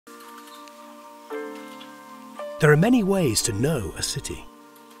There are many ways to know a city.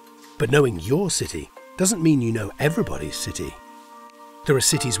 But knowing your city doesn't mean you know everybody's city. There are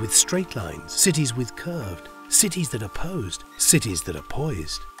cities with straight lines, cities with curved, cities that are posed, cities that are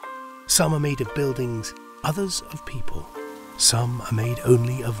poised. Some are made of buildings, others of people. Some are made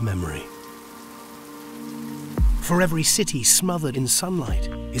only of memory. For every city smothered in sunlight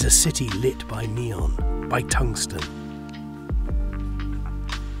is a city lit by neon, by tungsten.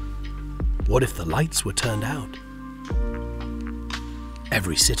 What if the lights were turned out?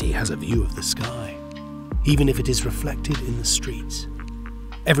 Every city has a view of the sky, even if it is reflected in the streets.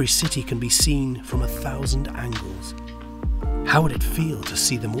 Every city can be seen from 1,000 angles. How would it feel to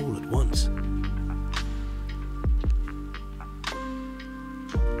see them all at once?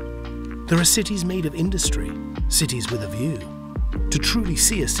 There are cities made of industry, cities with a view. To truly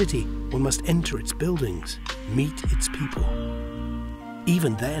see a city, one must enter its buildings, meet its people.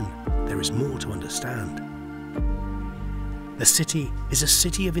 Even then, there is more to understand. A city is a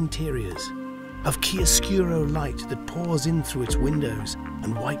city of interiors, of chiaroscuro light that pours in through its windows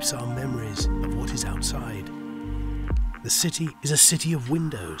and wipes our memories of what is outside. The city is a city of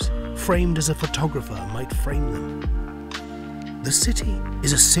windows, framed as a photographer might frame them. The city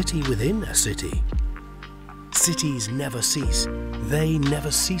is a city within a city. Cities never cease. They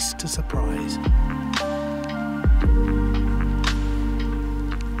never cease to surprise.